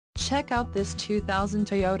Check out this 2000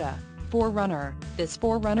 Toyota 4Runner. This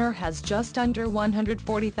 4Runner has just under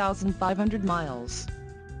 140,500 miles.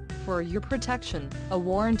 For your protection, a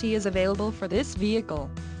warranty is available for this vehicle.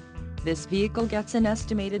 This vehicle gets an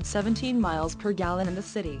estimated 17 miles per gallon in the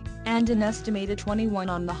city, and an estimated 21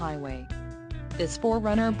 on the highway. This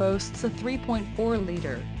 4Runner boasts a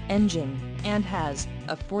 3.4-liter engine, and has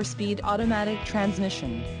a 4-speed automatic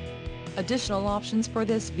transmission. Additional options for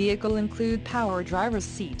this vehicle include power driver's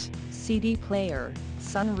seat, CD player,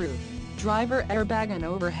 sunroof, driver airbag and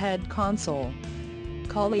overhead console.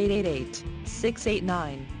 Call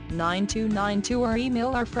 888-689-9292 or email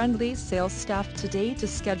our friendly sales staff today to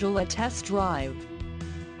schedule a test drive.